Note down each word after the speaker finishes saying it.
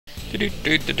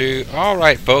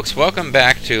Alright, folks, welcome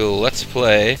back to Let's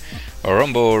Play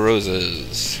Rumbo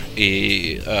Roses,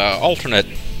 the alternate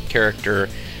character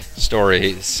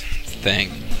stories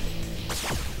thing.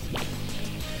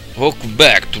 Welcome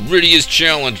back to Ridia's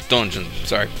Challenge Dungeon.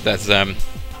 Sorry, that's been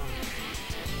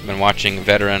watching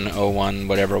Veteran 01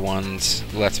 whatever one's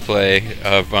Let's Play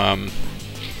of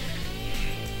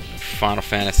Final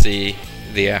Fantasy,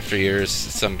 the After Years,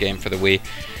 some game for the Wii.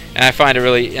 And I find it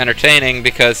really entertaining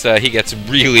because he gets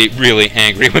really, really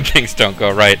angry when things don't go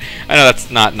right. I know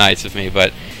that's not nice of me,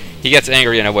 but he gets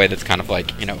angry in a way that's kind of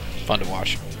like, you know, fun to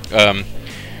watch. But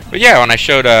yeah, when I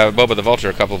showed Boba the Vulture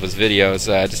a couple of his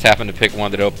videos, I just happened to pick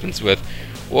one that opens with,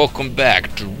 "Welcome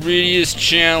back to Ridia's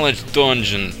Challenge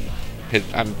Dungeon."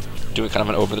 I'm doing kind of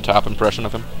an over-the-top impression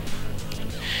of him.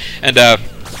 And,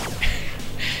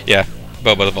 yeah,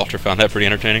 Boba the Vulture found that pretty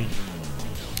entertaining.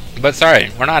 But sorry,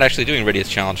 we're not actually doing Ridia's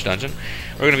Challenge Dungeon.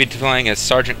 We're going to be playing as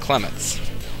Sgt Clemets,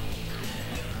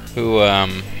 who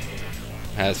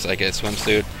has like a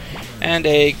swimsuit and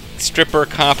a stripper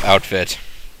cop outfit,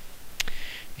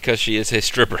 because she is a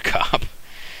stripper cop.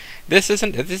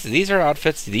 These are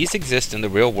outfits. These exist in the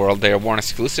real world. They are worn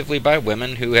exclusively by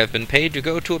women who have been paid to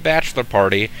go to a bachelor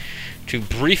party to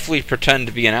briefly pretend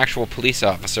to be an actual police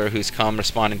officer who's come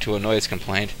responding to a noise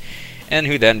complaint, and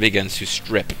who then begins to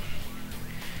strip.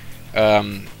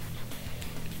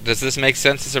 Does this make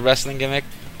sense as a wrestling gimmick?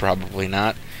 Probably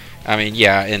not. I mean,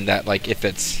 yeah, in that, like, if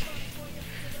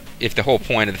the whole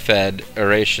point of the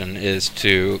Federation is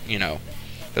to, you know,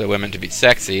 for the women to be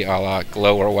sexy, a la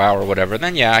Glow or WoW or whatever,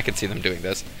 then yeah, I can see them doing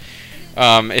this.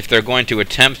 If they're going to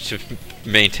attempt to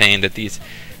maintain that these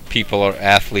people are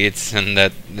athletes and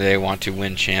that they want to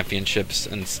win championships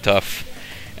and stuff,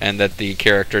 and that the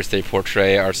characters they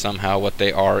portray are somehow what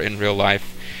they are in real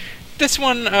life, this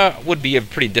one would be a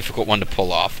pretty difficult one to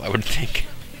pull off, I would think.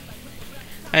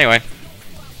 Anyway,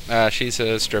 she's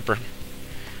a stripper.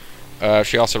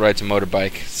 She also rides a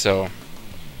motorbike, so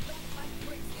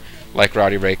like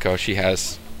Rowdy Reiko, she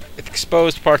has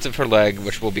exposed parts of her leg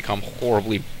which will become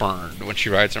horribly burned when she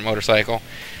rides her motorcycle.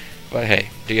 But hey,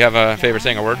 do you have a favorite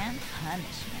thing or word?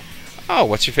 Oh,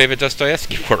 what's your favorite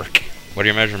Dostoevsky work? What are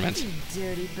your measurements?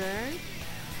 Dirty bird.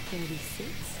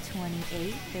 36,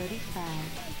 28, 35.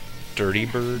 Dirty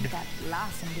Bird? That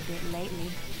blossomed a bit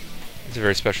lately. It's a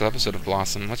very special episode of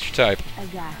Blossom. What's your type? A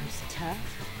guy who's tough,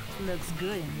 looks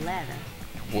good in leather.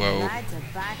 Whoa. Rides a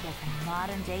bike like a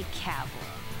modern-day cowboy.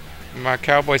 My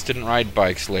cowboys didn't ride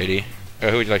bikes, lady.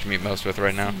 Who would you like to meet most with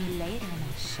right now? See me later in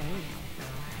the shade.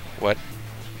 What?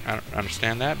 I don't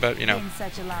understand that, but, you know. Been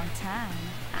such a long time,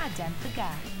 I done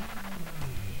forgot.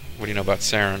 What do you know about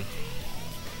Saren?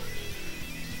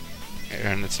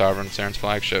 And it's Sovereign, Saren's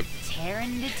flagship.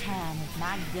 Tearing into town with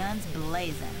my guns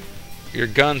blazing. Your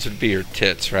guns would be your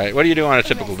tits, right? What do you do on a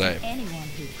typical day? Anyone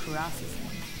who crosses me.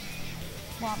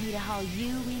 Want me to haul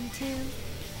you into?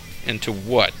 Into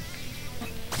what?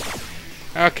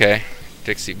 Okay.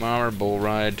 Dixie Bomber, bull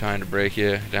ride, time to break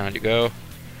you. Down you go.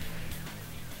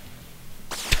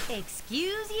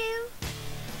 Excuse you?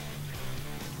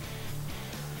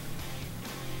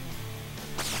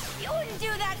 You wouldn't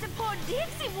do that to poor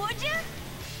Dixie, would you?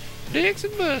 Dixie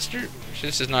Buster. She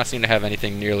just does not seem to have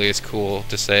anything nearly as cool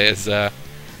to say as,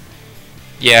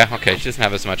 yeah, okay, she doesn't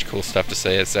have as much cool stuff to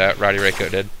say as, Rowdy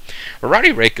Reiko did. But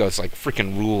Rowdy Reiko's, like,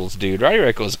 freaking rules, dude. Rowdy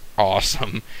Reiko's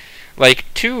awesome. Like,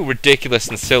 too ridiculous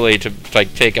and silly to,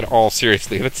 like, take it all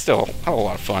seriously, but still, a hell of a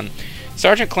lot of fun.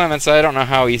 Sgt Clemets, I don't know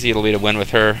how easy it'll be to win with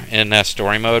her in,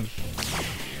 story mode.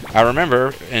 I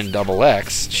remember in Double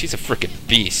X, she's a freaking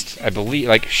beast. I believe,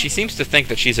 like, she seems to think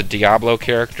that she's a Diablo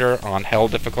character on Hell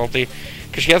difficulty,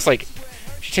 because she has, like,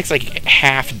 she takes, like,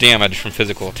 half damage from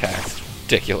physical attacks. It's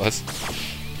ridiculous.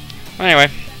 Anyway,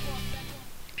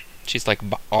 she's like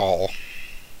Baal.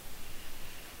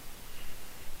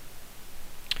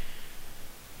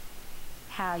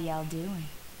 How y'all doing?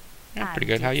 Yeah, pretty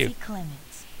good. How are you? Sgt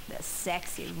Clemets, the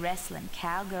sexy wrestling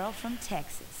cowgirl from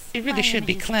Texas. It really My should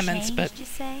be image has Clements, changed, but you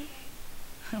say?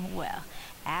 Well,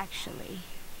 actually,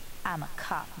 I'm a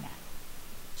cop now.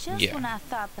 Just yeah. when I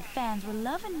thought the fans were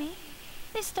loving me,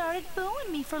 they started booing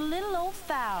me for little old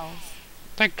fouls.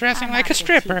 Like dressing I'm like out a to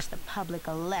stripper. Teach the public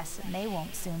a lesson they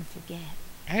won't soon forget.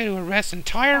 I had to arrest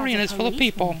entire As a arenas full of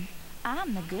people. policewoman,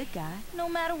 I'm the good guy, no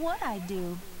matter what I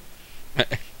do.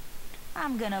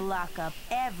 I'm gonna lock up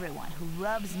everyone who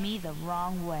rubs me the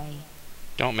wrong way.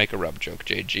 Don't make a rub joke,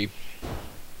 JG.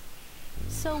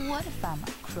 So what if I'm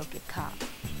a crooked cop?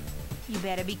 You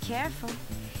better be careful.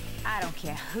 I don't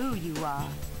care who you are.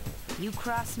 You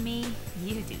cross me,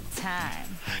 you do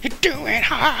time. You're doing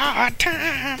hard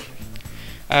time.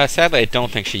 Sadly, I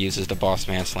don't think she uses the Boss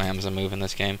Man Slam as a move in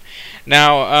this game.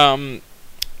 Now,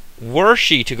 were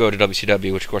she to go to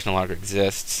WCW, which of course no longer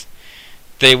exists,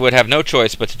 they would have no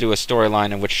choice but to do a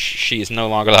storyline in which she is no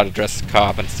longer allowed to dress as a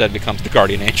cop and instead becomes the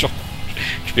Guardian Angel.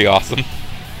 Which would be awesome.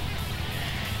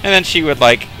 And then she would,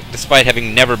 like, despite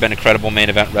having never been a credible main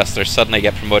event wrestler, suddenly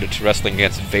get promoted to wrestling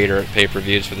against Vader at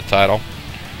pay-per-views for the title.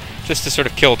 Just to sort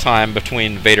of kill time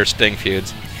between Vader-Sting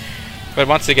feuds. But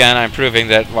once again, I'm proving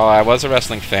that while I was a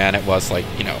wrestling fan, it was like,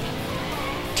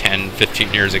 10,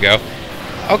 15 years ago.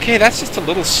 Okay, that's just a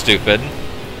little stupid.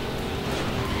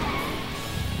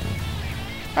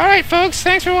 Alright, folks,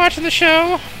 thanks for watching the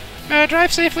show.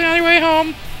 Drive safely on your way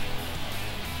home.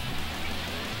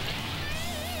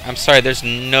 I'm sorry, there's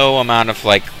no amount of,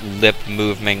 like,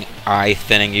 lip-moving,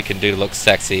 eye-thinning you can do to look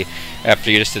sexy after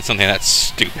you just did something that's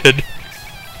stupid.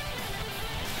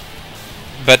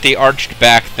 But the arched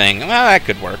back thing, well, that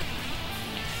could work.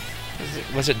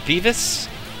 Was it Beavis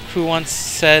who once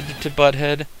said to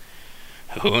Butthead,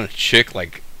 "Oh, when a chick,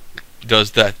 like,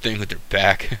 does that thing with her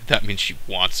back, that means she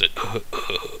wants it." I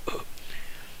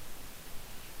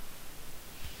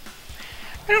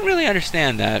don't really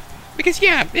understand that. Because,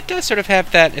 yeah, it does sort of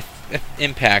have that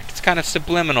impact. It's kind of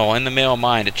subliminal in the male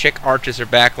mind. A chick arches her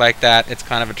back like that, it's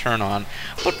kind of a turn-on.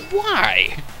 But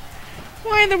why?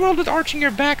 Why in the world would arching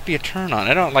your back be a turn-on?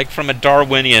 I don't, like, from a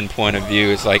Darwinian point of view,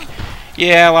 it's like,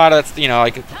 yeah, a lot of that's,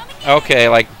 like, okay,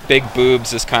 like, big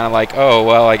boobs is kind of like, oh,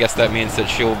 well, I guess that means that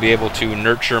she'll be able to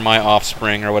nurture my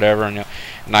offspring or whatever, and,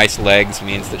 nice legs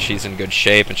means that she's in good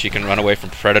shape and she can run away from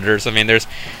predators. I mean, there's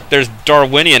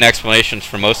Darwinian explanations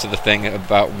for most of the thing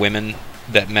about women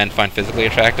that men find physically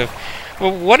attractive.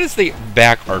 Well, what is the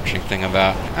back arching thing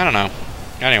about? I don't know.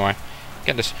 Anyway,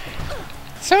 get this.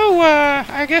 So,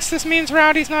 I guess this means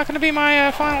Rowdy's not going to be my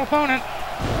final opponent.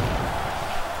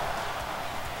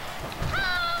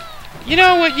 You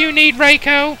know what you need,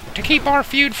 Reiko? To keep our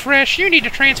feud fresh, you need to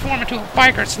transform into a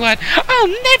biker slut. I'll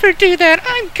never do that!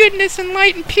 I'm goodness and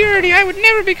light and purity! I would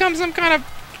never become some kind of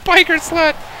biker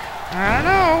slut! I don't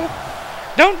know.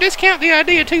 Don't discount the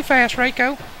idea too fast,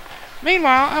 Reiko.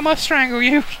 Meanwhile, I must strangle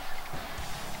you.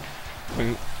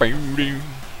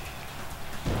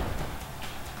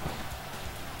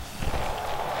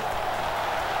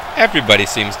 Everybody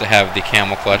seems to have the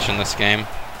camel clutch in this game.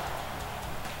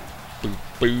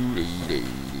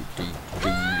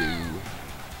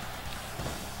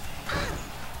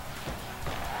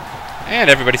 And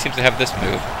everybody seems to have this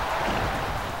move.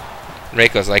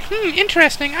 Reiko's like,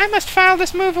 interesting. I must file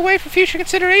this move away for future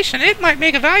consideration. It might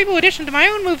make a valuable addition to my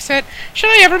own moveset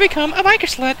should I ever become a biker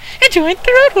slut and join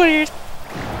the Road Warriors.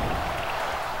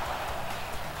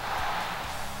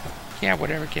 Yeah,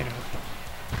 whatever, kiddo.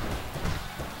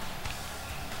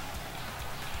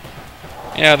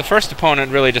 The first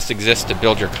opponent really just exists to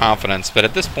build your confidence, but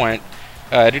at this point,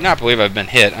 I do not believe I've been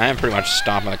hit. I am pretty much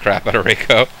stomping the crap out of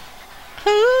Reiko.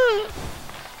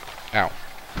 Ow.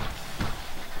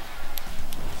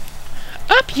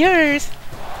 Up yours!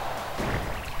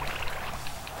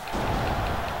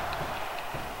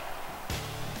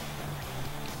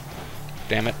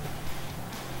 Damn it.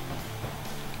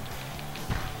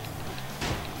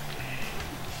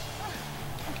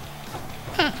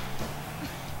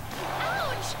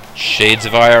 Shades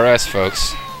of IRS,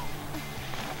 folks.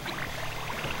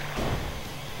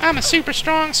 I'm a super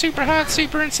strong, super hot,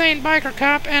 super insane biker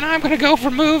cop, and I'm gonna go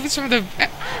for moves from the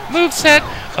moveset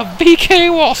of VK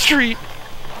Wall Street.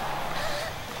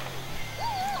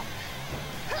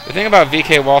 The thing about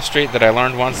VK Wall Street that I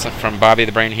learned once from Bobby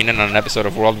the Brain Heenan on an episode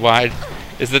of Worldwide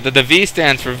is that the V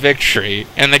stands for victory,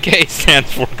 and the K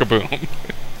stands for kaboom.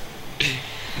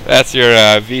 That's your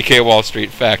VK Wall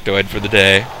Street factoid for the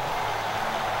day.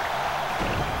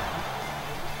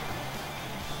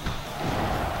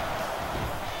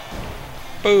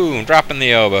 Boom, dropping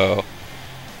the elbow.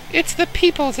 It's the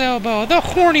people's elbow, the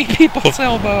horny people's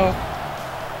elbow.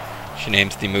 She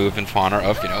names the move in honor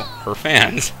of, her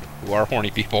fans, who are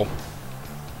horny people.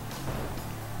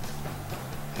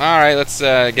 Alright, let's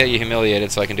get you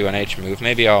humiliated so I can do an H move.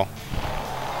 Maybe I'll,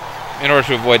 in order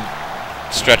to avoid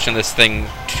stretching this thing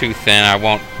too thin, I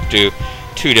won't do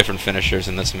 2 different finishers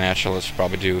in this match. I'll just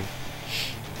probably do,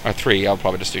 or 3, I'll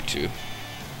probably just do 2.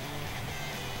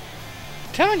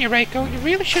 Telling you, Reiko, you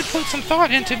really should put some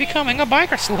thought into becoming a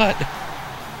biker slut.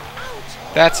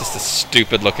 That's just a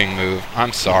stupid-looking move.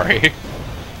 I'm sorry.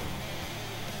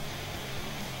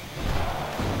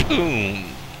 Boom.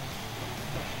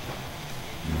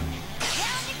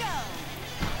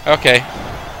 Okay.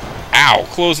 Ow!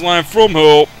 Clothesline from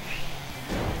help.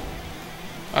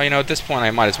 Oh, at this point,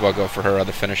 I might as well go for her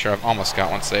other finisher. I've almost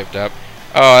got one saved up.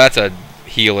 Oh, that's a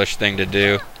heelish thing to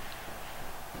do.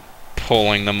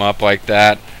 pulling them up like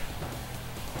that.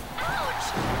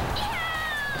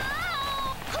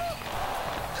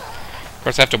 Of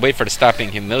course, I have to wait for it to stop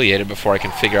being humiliated before I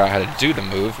can figure out how to do the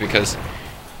move, because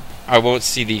I won't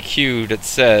see the cue that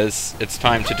says it's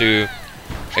time to do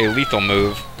a lethal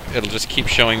move. It'll just keep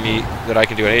showing me that I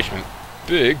can do an H move.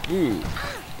 Big boot.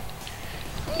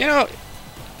 You know,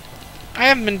 I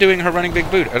haven't been doing her running big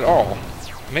boot at all.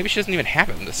 Maybe she doesn't even have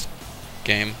it in this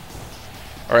game.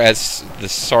 Or as the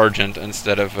sergeant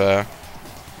instead of, Alright,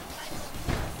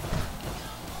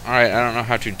 I don't know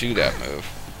how to do that move.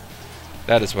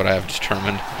 That is what I have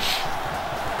determined.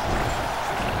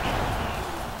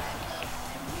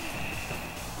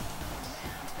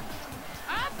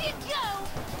 Off you go.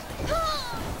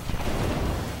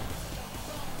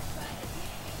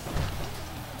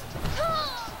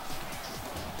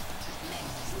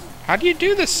 How do you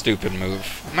do this stupid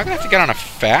move? Am I gonna have to get on a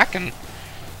FAQ and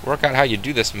work out how you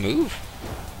do this move?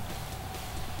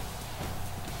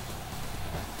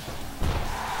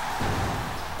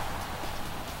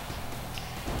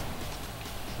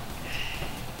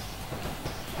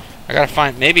 I gotta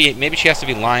find, maybe she has to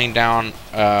be lying down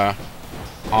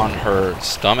on her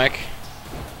stomach.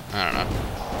 I don't know.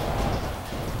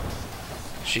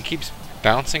 She keeps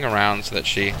bouncing around so that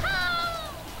she...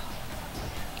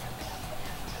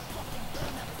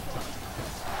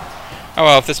 Oh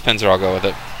well, if this pins her, I'll go with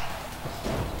it.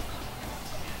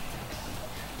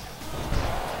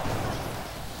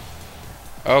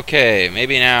 Okay,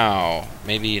 maybe now.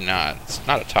 Maybe not. It's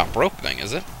not a top rope thing,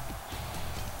 is it?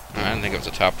 I didn't think it was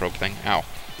a top rope thing. Ow.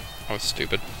 That was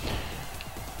stupid.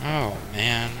 Oh,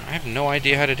 man. I have no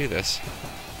idea how to do this.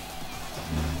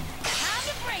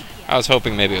 I was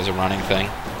hoping maybe it was a running thing.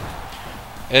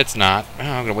 It's not. Oh,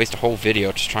 I'm going to waste a whole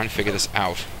video just trying to figure this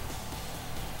out.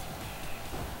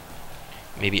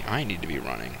 Maybe I need to be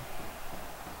running.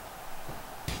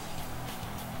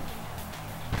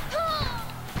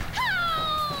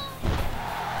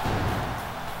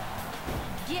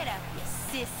 Get up, you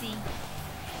sissy.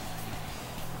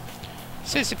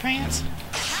 Sissy pants.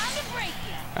 Time to break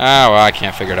Oh, well, I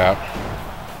can't figure it out.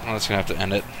 I'm just going to have to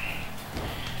end it.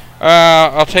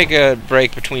 I'll take a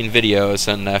break between videos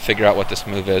and figure out what this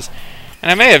move is. And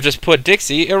I may have just put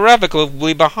Dixie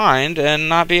irrevocably behind and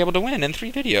not be able to win in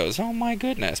 3 videos. Oh my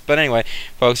goodness. But anyway,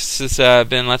 folks, this has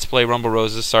been Let's Play Rumble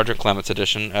Roses Sgt Clemets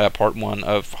Edition, part 1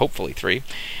 of hopefully 3.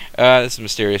 This is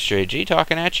Mysterious JG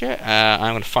talking at you.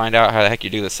 I'm going to find out how the heck you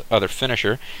do this other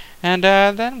finisher. And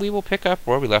then we will pick up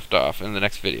where we left off in the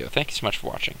next video. Thank you so much for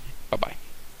watching. Bye-bye.